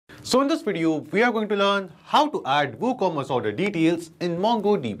So in this video, we are going to learn how to add WooCommerce order details in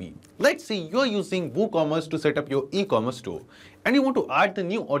MongoDB. Let's say you're using WooCommerce to set up your e-commerce store and you want to add the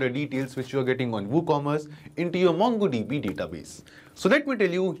new order details which you're getting on WooCommerce into your MongoDB database. So let me tell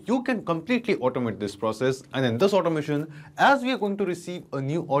you, you can completely automate this process, and in this automation, as we are going to receive a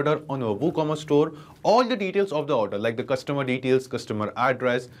new order on our WooCommerce store, all the details of the order like the customer details, customer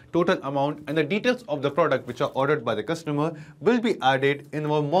address, total amount and the details of the product which are ordered by the customer will be added in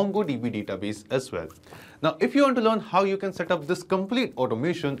our MongoDB database as well. Now, if you want to learn how you can set up this complete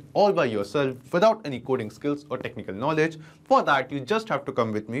automation all by yourself without any coding skills or technical knowledge, for that you just have to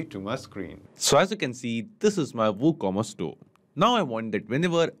come with me to my screen. So as you can see, this is my WooCommerce store. Now I want that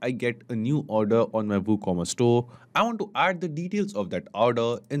whenever I get a new order on my WooCommerce store, I want to add the details of that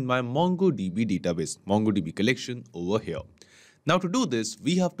order in my MongoDB database, MongoDB collection over here. Now to do this,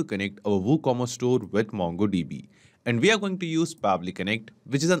 we have to connect our WooCommerce store with MongoDB. And we are going to use Pabbly Connect,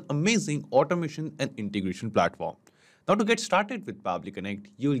 which is an amazing automation and integration platform. Now to get started with Pabbly Connect,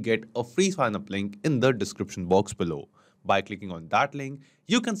 you will get a free sign-up link in the description box below. By clicking on that link,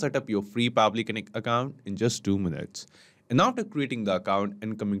 you can set up your free Pabbly Connect account in just 2 minutes. And after creating the account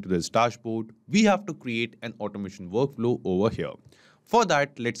and coming to this dashboard, we have to create an automation workflow over here. For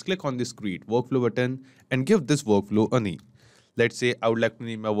that, let's click on this create workflow button and give this workflow a name. Let's say I would like to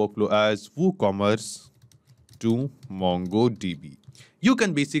name my workflow as WooCommerce to MongoDB. You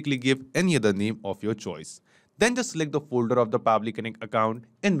can basically give any other name of your choice. Then just select the folder of the Pabbly Connect account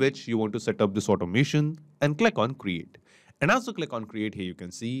in which you want to set up this automation and click on create. And as you click on create, here you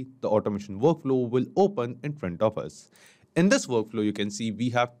can see the automation workflow will open in front of us. In this workflow, you can see we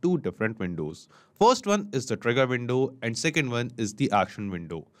have 2 different windows. First one is the trigger window and second one is the action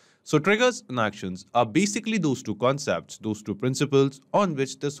window. So triggers and actions are basically those 2 concepts, those 2 principles on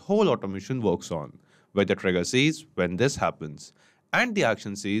which this whole automation works on, where the trigger says when this happens and the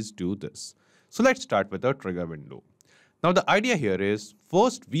action says do this. So let's start with the trigger window. Now the idea here is,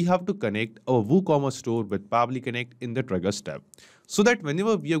 first we have to connect our WooCommerce store with Pabbly Connect in the trigger step, so that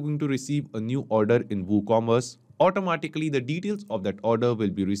whenever we are going to receive a new order in WooCommerce, automatically the details of that order will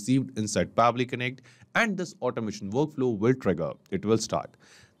be received inside Pabbly Connect and this automation workflow will trigger. It will start.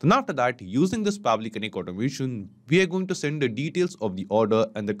 Then after that, using this Pabbly Connect automation, we are going to send the details of the order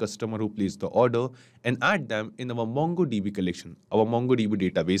and the customer who placed the order and add them in our MongoDB collection, our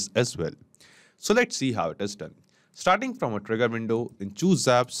MongoDB database as well. So let's see how it is done. Starting from a trigger window, in Choose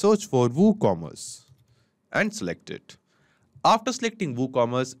app, search for WooCommerce and select it. After selecting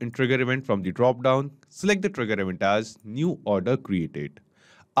WooCommerce in trigger event from the drop-down, select the trigger event as New Order Created.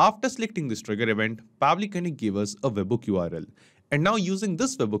 After selecting this trigger event, Pabbly Connect gave us a webhook URL. And now using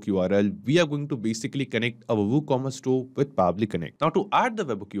this webhook URL, we are going to basically connect our WooCommerce store with Pabbly Connect. Now to add the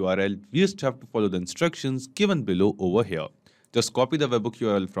webhook URL, we just have to follow the instructions given below over here. Just copy the webhook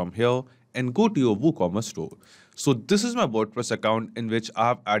URL from here and go to your WooCommerce store. So this is my WordPress account in which I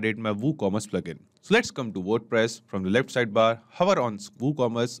have added my WooCommerce plugin. So let's come to WordPress. From the left sidebar, hover on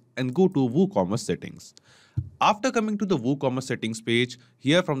WooCommerce and go to WooCommerce settings. After coming to the WooCommerce settings page,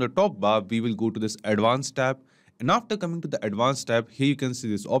 here from the top bar, we will go to this advanced tab. And after coming to the advanced tab, here you can see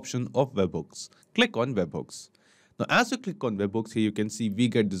this option of webhooks. Click on webhooks. Now as you click on webhooks, here you can see we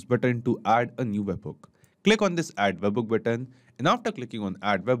get this button to add a new webhook. Click on this add webhook button, and after clicking on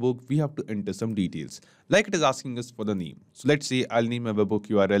add webhook, we have to enter some details, like it is asking us for the name. So let's say I'll name my webhook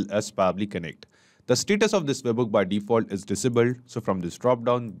URL as Pabbly Connect. The status of this webhook by default is disabled, so from this drop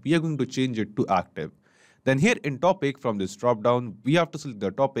down, we are going to change it to active. Then here in topic, from this drop down, we have to select the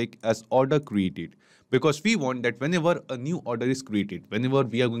topic as order created, because we want that whenever a new order is created, whenever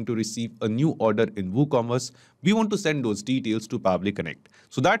we are going to receive a new order in WooCommerce, we want to send those details to Pabbly Connect.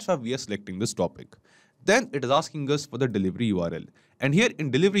 So that's why we are selecting this topic. Then it is asking us for the delivery URL. And here in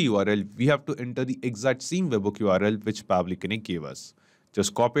delivery URL, we have to enter the exact same webhook URL which Pabbly Connect gave us.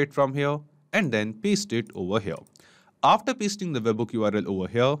 Just copy it from here and then paste it over here. After pasting the webhook URL over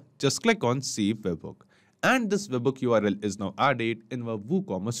here, just click on Save Webhook. And this webhook URL is now added in our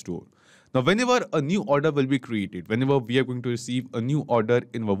WooCommerce store. Now, whenever a new order will be created, whenever we are going to receive a new order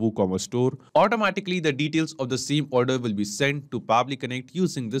in our WooCommerce store, automatically the details of the same order will be sent to Pabbly Connect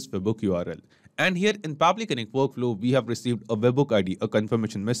using this webhook URL. And here in Pabbly Connect workflow, we have received a webhook ID, a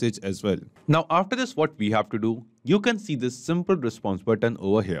confirmation message as well. Now after this, what we have to do, you can see this simple response button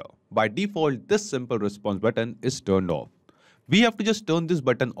over here. By default, this simple response button is turned off. We have to just turn this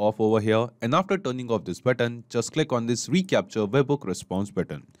button off over here, and after turning off this button, just click on this recapture webhook response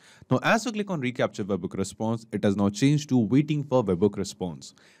button. Now as you click on recapture webhook response, it has now changed to waiting for webhook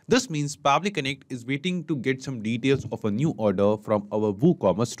response. This means Pabbly Connect is waiting to get some details of a new order from our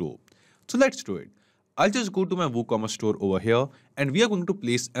WooCommerce store. So let's do it. I'll just go to my WooCommerce store over here and we are going to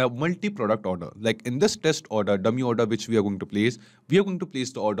place a multi-product order. Like in this test order, dummy order which we are going to place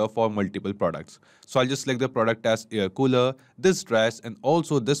the order for multiple products. So I'll just select the product as air cooler, this dress and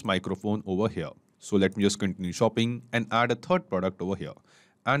also this microphone over here. So let me just continue shopping and add a third product over here.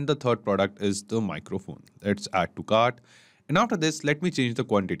 And the third product is the microphone. Let's add to cart. And after this, let me change the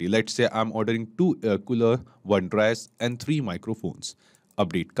quantity. Let's say I'm ordering 2 air cooler, 1 dress and 3 microphones.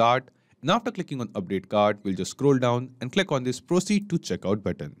 Update cart. And after clicking on update cart, we'll just scroll down and click on this proceed to checkout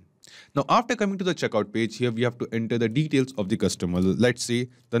button. Now after coming to the checkout page, here we have to enter the details of the customer. Let's say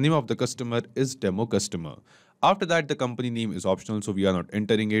the name of the customer is demo customer. After that, the company name is optional, so we are not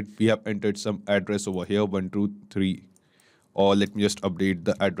entering it. We have entered some address over here, 123, or let me just update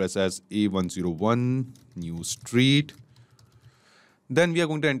the address as A101 New Street. Then we are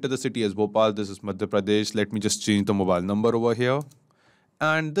going to enter the city as Bhopal. This is Madhya Pradesh. Let me just change the mobile number over here.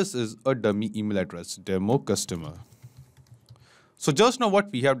 And this is a dummy email address, demo customer. So just now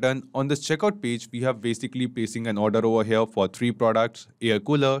what we have done on this checkout page, we have basically placing an order over here for 3 products, air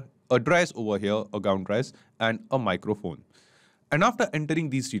cooler, a dress over here, a gown dress, and a microphone. And after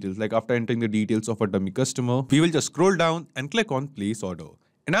entering these details, like after entering the details of a dummy customer, we will just scroll down and click on place order.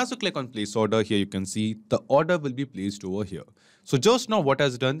 And as you click on place order, here you can see the order will be placed over here. So just now what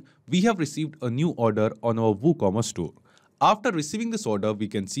has done, we have received a new order on our WooCommerce store. After receiving this order, we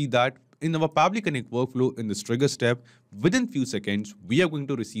can see that in our Pabbly Connect workflow in this trigger step, within few seconds, we are going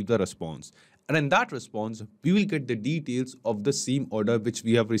to receive the response. And in that response, we will get the details of the same order which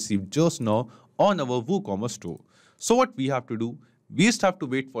we have received just now on our WooCommerce store. So what we have to do, we just have to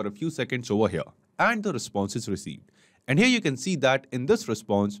wait for a few seconds over here and the response is received. And here you can see that in this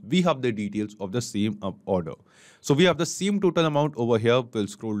response, we have the details of the same order. So we have the same total amount over here. We'll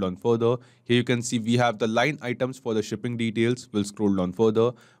scroll down further. Here you can see we have the line items for the shipping details. We'll scroll down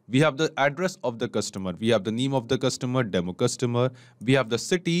further. We have the address of the customer. We have the name of the customer, demo customer. We have the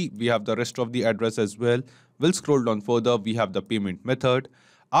city. We have the rest of the address as well. We'll scroll down further. We have the payment method.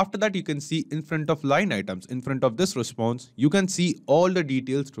 After that, you can see in front of line items, in front of this response, you can see all the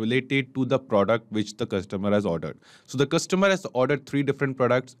details related to the product which the customer has ordered. So the customer has ordered 3 different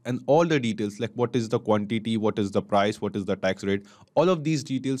products and all the details like what is the quantity, what is the price, what is the tax rate, all of these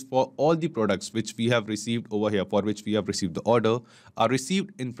details for all the products which we have received over here, for which we have received the order, are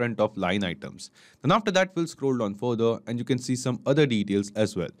received in front of line items. Then after that, we'll scroll down further and you can see some other details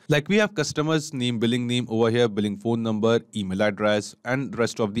as well. Like we have customer's name, billing name over here, billing phone number, email address, and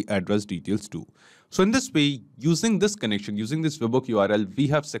rest of the address details too. So in this way, using this connection, using this webhook URL, we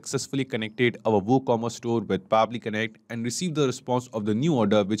have successfully connected our WooCommerce store with Pabbly Connect and received the response of the new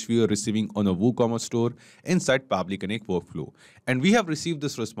order which we are receiving on a WooCommerce store inside Pabbly Connect workflow. And we have received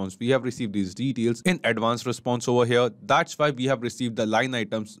this response. We have received these details in advanced response over here. That's why we have received the line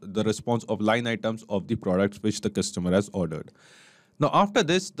items, the response of line items of the products which the customer has ordered. Now after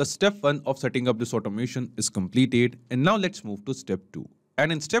this, the step 1 of setting up this automation is completed. And now let's move to step 2.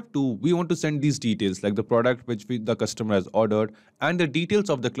 And in step 2, we want to send these details like the product which the customer has ordered and the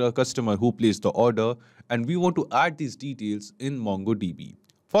details of the customer who placed the order. And we want to add these details in MongoDB.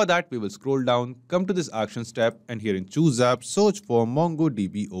 For that, we will scroll down, come to this action step, and here in choose app, search for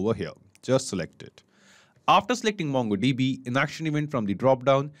MongoDB over here. Just select it. After selecting MongoDB, in action event from the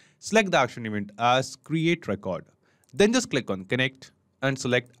dropdown, select the action event as create record. Then just click on connect and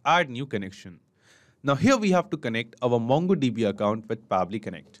select add new connection. Now here we have to connect our MongoDB account with Pabbly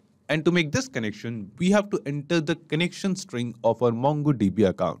Connect. And to make this connection, we have to enter the connection string of our MongoDB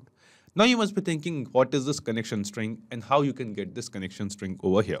account. Now you must be thinking, what is this connection string and how you can get this connection string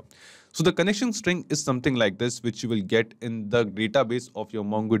over here. So the connection string is something like this, which you will get in the database of your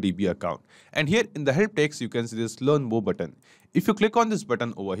MongoDB account. And here in the help text, you can see this learn more button. If you click on this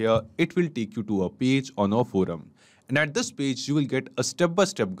button over here, it will take you to a page on our forum. And at this page, you will get a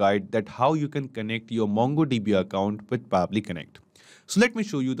step-by-step guide that how you can connect your MongoDB account with Pabbly Connect. So let me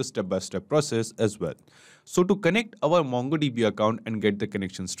show you the step-by-step process as well. So to connect our MongoDB account and get the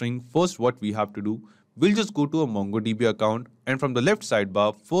connection string, first what we have to do, we'll just go to a MongoDB account and from the left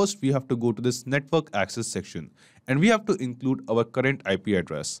sidebar, first we have to go to this network access section and we have to include our current IP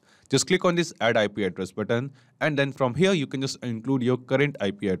address. Just click on this add IP address button and then from here you can just include your current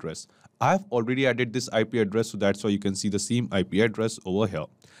IP address. I have already added this IP address, so that's why you can see the same IP address over here.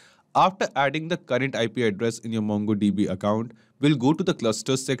 After adding the current IP address in your MongoDB account, we'll go to the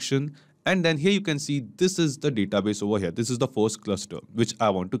clusters section and then here you can see this is the database over here. This is the first cluster which I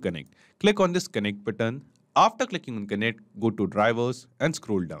want to connect. Click on this connect button. After clicking on connect, go to drivers and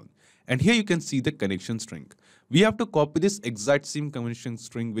scroll down. And here you can see the connection string. We have to copy this exact same connection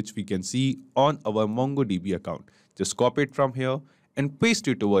string which we can see on our MongoDB account. Just copy it from here and paste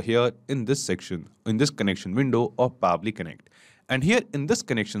it over here in this section, in this connection window of Pabbly Connect. And here in this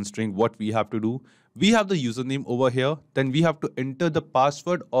connection string, what we have to do, we have the username over here, then we have to enter the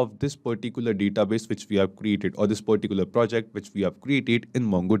password of this particular database which we have created, or this particular project which we have created in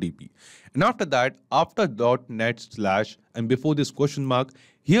MongoDB. And after that, after .NET / and before this question mark,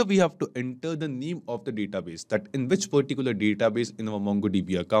 here we have to enter the name of the database, that in which particular database in our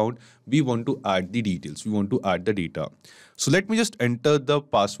MongoDB account we want to add the details, we want to add the data. So let me just enter the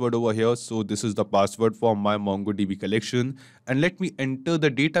password over here. So this is the password for my MongoDB collection, and let me enter the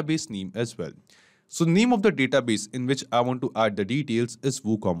database name as well. So name of the database in which I want to add the details is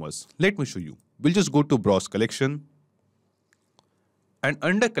WooCommerce. Let me show you. We'll just go to browse collection. And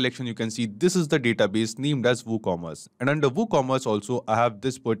under collection, you can see this is the database named as WooCommerce. And under WooCommerce also, I have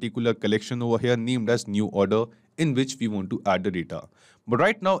this particular collection over here named as new order, in which we want to add the data. But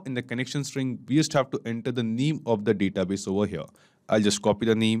right now in the connection string, we just have to enter the name of the database over here. I'll just copy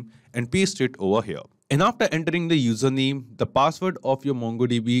the name and paste it over here. And after entering the username, the password of your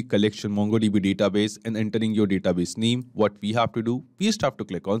MongoDB collection, MongoDB database, and entering your database name, what we have to do, we just have to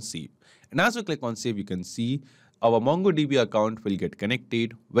click on save. And as we click on save, you can see our MongoDB account will get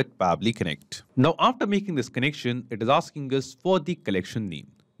connected with Pabbly Connect. Now, after making this connection, it is asking us for the collection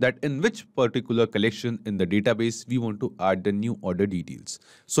name, that in which particular collection in the database we want to add the new order details.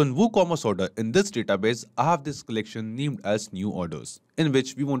 So in WooCommerce order, in this database, I have this collection named as new orders, in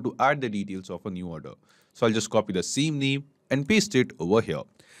which we want to add the details of a new order. So I'll just copy the same name and paste it over here.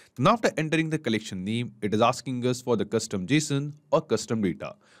 Now after entering the collection name, it is asking us for the custom JSON or custom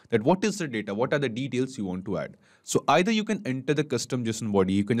data, that what is the data, what are the details you want to add. So either you can enter the custom JSON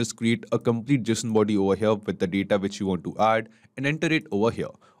body, you can just create a complete JSON body over here with the data which you want to add and enter it over here.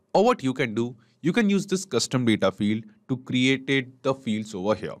 Or what you can do, you can use this custom data field to create the fields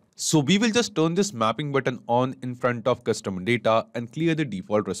over here. So we will just turn this mapping button on in front of custom data and clear the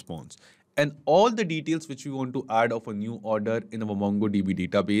default response. And all the details which we want to add of a new order in our MongoDB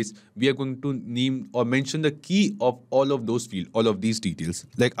database, we are going to name or mention the key of all of those fields, all of these details.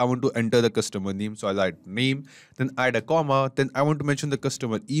 Like I want to enter the customer name, so I'll add name, then add a comma, then I want to mention the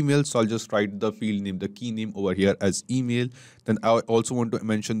customer email, so I'll just write the field name, the key name over here as email. Then I also want to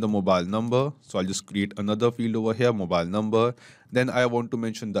mention the mobile number, so I'll just create another field over here, mobile number. Then I want to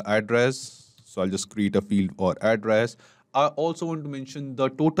mention the address, so I'll just create a field or address. I also want to mention the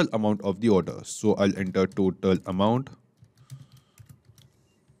total amount of the order. So I'll enter total amount.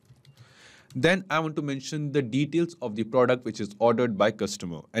 Then I want to mention the details of the product which is ordered by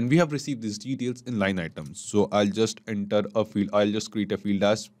customer. And we have received these details in line items. So I'll just enter a field. I'll just create a field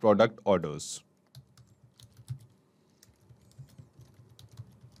as product orders.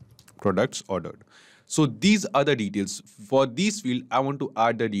 Products ordered. So these are the details. For these field, I want to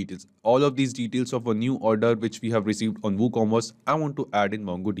add the details. All of these details of a new order which we have received on WooCommerce, I want to add in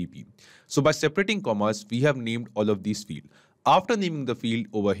MongoDB. So by separating commas, we have named all of these fields. After naming the field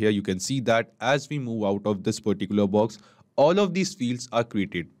over here, you can see that as we move out of this particular box, all of these fields are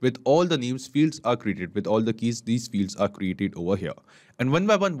created. With all the names, fields are created. With all the keys, these fields are created over here. And one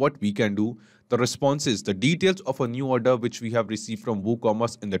by one, what we can do, the responses, the details of a new order which we have received from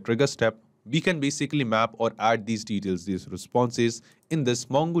WooCommerce in the trigger step, we can basically map or add these details, these responses in this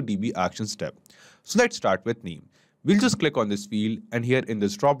MongoDB action step. So let's start with name. We'll just click on this field, and here in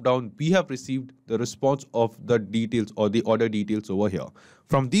this drop down, we have received the response of the details or the order details over here.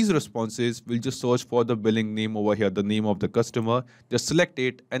 From these responses, we'll just search for the billing name over here, the name of the customer, just select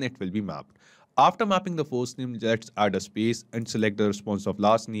it and it will be mapped. After mapping the first name, let's add a space and select the response of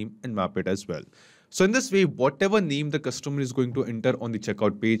last name and map it as well. So in this way, whatever name the customer is going to enter on the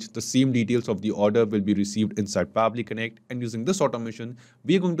checkout page, the same details of the order will be received inside Pabbly Connect. And using this automation,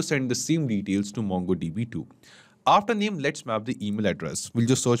 we are going to send the same details to MongoDB too. After name, let's map the email address. We'll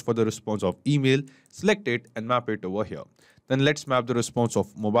just search for the response of email, select it and map it over here. Then let's map the response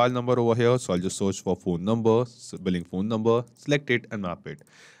of mobile number over here. So I'll just search for phone number, billing phone number, select it and map it.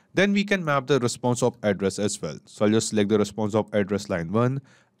 Then we can map the response of address as well. So I'll just select the response of address line 1.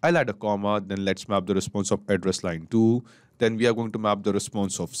 I'll add a comma, then let's map the response of address line 2. Then we are going to map the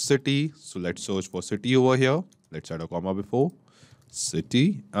response of city. So let's search for city over here. Let's add a comma before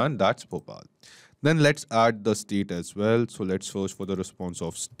city, and that's Bhopal. Then let's add the state as well. So let's search for the response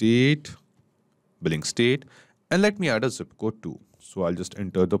of state, billing state, and let me add a zip code too. So I'll just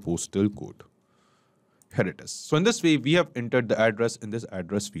enter the postal code. Here it is. So in this way, we have entered the address in this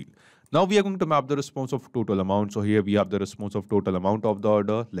address field. Now we are going to map the response of total amount. So here we have the response of total amount of the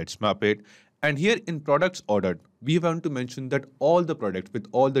order. Let's map it. And here in products ordered, we want to mention that all the products with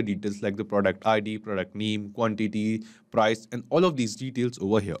all the details like the product ID, product name, quantity, price, and all of these details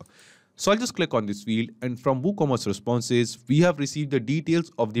over here. So I'll just click on this field, and from WooCommerce responses, we have received the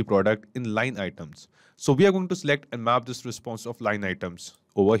details of the product in line items. So we are going to select and map this response of line items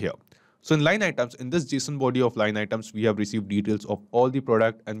over here. So in line items, in this JSON body of line items, we have received details of all the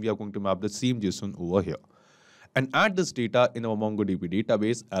product, and we are going to map the same JSON over here and add this data in our MongoDB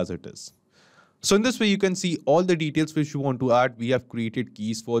database as it is. So in this way, you can see all the details which you want to add. We have created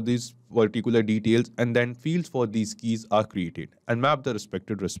keys for these particular details, and then fields for these keys are created and map the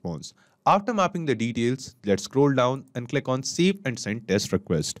respective response. After mapping the details, let's scroll down and click on Save and Send Test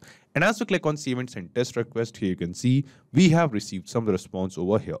Request. And as we click on Save and Send Test Request, here you can see we have received some response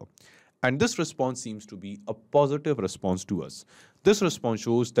over here. And this response seems to be a positive response to us. This response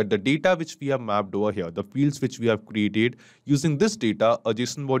shows that the data which we have mapped over here, the fields which we have created, using this data, a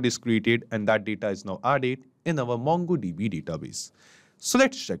JSON body is created and that data is now added in our MongoDB database. So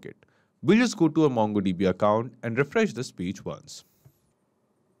let's check it. We'll just go to a MongoDB account and refresh this page once.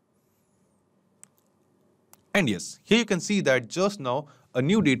 And yes, here you can see that just now a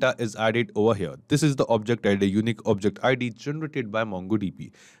new data is added over here. This is the object ID, unique object ID generated by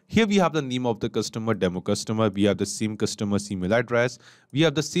MongoDB. Here we have the name of the customer, demo customer. We have the same customer's email address. We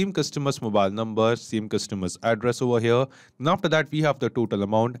have the same customer's mobile number, same customer's address over here. And after that, we have the total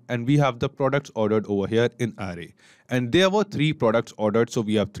amount, and we have the products ordered over here in array. And there were 3 products ordered, so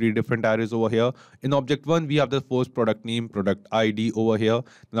we have 3 different arrays over here. In object 1, we have the first product name, product ID over here.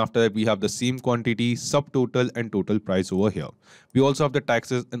 And after that, we have the same quantity, subtotal, and total price over here. We also have the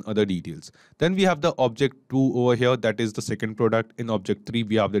taxes and other details. Then we have the object 2 over here, that is the second product. In object 3,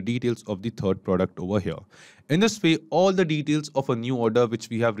 we have the details of the third product over here. In this way, all the details of a new order which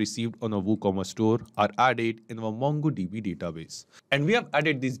we have received on a WooCommerce store are added in our MongoDB database. And we have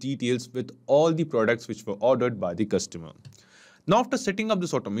added these details with all the products which were ordered by the customer. Now, after setting up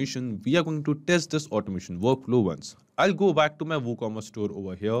this automation, we are going to test this automation workflow once. I'll go back to my WooCommerce store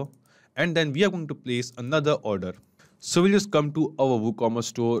over here, and then we are going to place another order. So we'll just come to our WooCommerce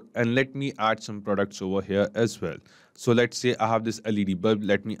store and let me add some products over here as well. So let's say I have this LED bulb.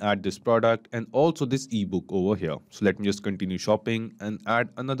 Let me add this product and also this ebook over here. So let me just continue shopping and add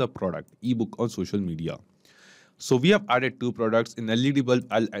another product, ebook on social media. So we have added 2 products. In LED bulb,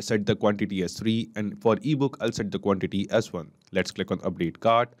 I'll set the quantity as 3, and for ebook, I'll set the quantity as 1. Let's click on update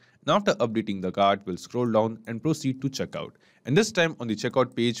cart. Now after updating the cart, we'll scroll down and proceed to checkout. And this time on the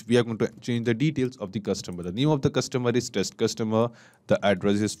checkout page, we are going to change the details of the customer. The name of the customer is test customer. The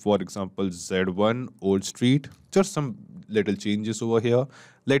address is, for example, Z1 Old Street. Just some little changes over here.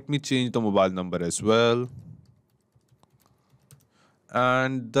 Let me change the mobile number as well.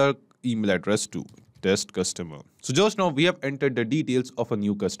 And the email address too, test customer. So just now we have entered the details of a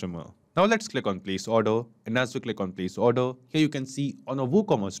new customer. Now let's click on place order, and as we click on place order, here you can see on a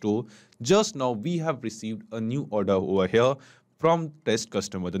WooCommerce store, just now we have received a new order over here from test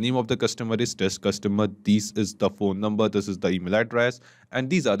customer. The name of the customer is test customer. This is the phone number, this is the email address, and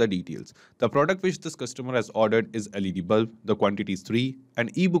these are the details. The product which this customer has ordered is LED bulb, the quantity is 3,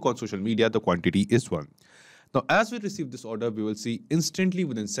 and ebook on social media, the quantity is 1. Now, as we receive this order, we will see instantly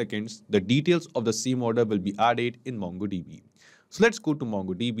within seconds, the details of the same order will be added in MongoDB. So let's go to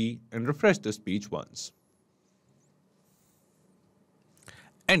MongoDB and refresh this page once.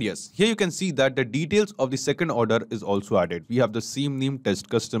 And yes, here you can see that the details of the second order is also added. We have the same name, test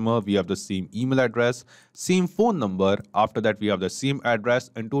customer. We have the same email address, same phone number. After that, we have the same address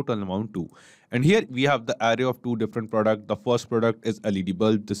and total amount too. And here we have the array of 2 different products. The first product is LED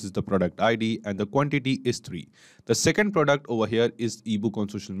bulb. This is the product ID and the quantity is 3. The second product over here is ebook on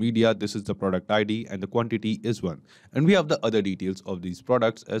social media. This is the product ID and the quantity is 1. And we have the other details of these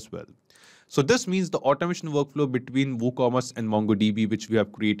products as well. So this means the automation workflow between WooCommerce and MongoDB, which we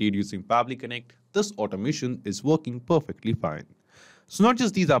have created using Pabbly Connect, this automation is working perfectly fine. So not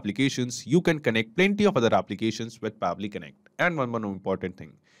just these applications, you can connect plenty of other applications with Pabbly Connect. And one more important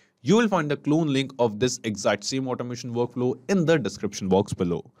thing, you will find the clone link of this exact same automation workflow in the description box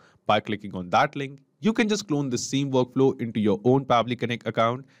below. By clicking on that link, you can just clone the same workflow into your own Pabbly Connect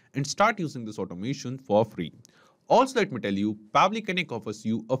account and start using this automation for free. Also, let me tell you, Pabbly Connect offers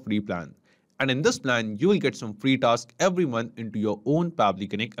you a free plan. And in this plan, you will get some free tasks every month into your own Pabbly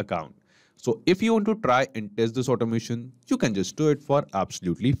Connect account. So if you want to try and test this automation, you can just do it for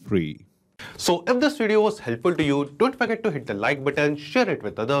absolutely free. So if this video was helpful to you, don't forget to hit the like button, share it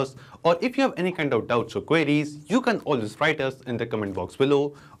with others, or if you have any kind of doubts or queries, you can always write us in the comment box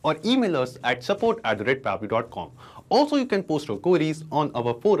below or email us at support@pabbly.com. Also, you can post your queries on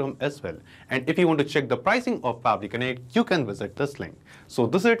our forum as well. And if you want to check the pricing of Pabbly Connect, you can visit this link. So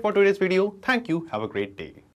this is it for today's video. Thank you. Have a great day.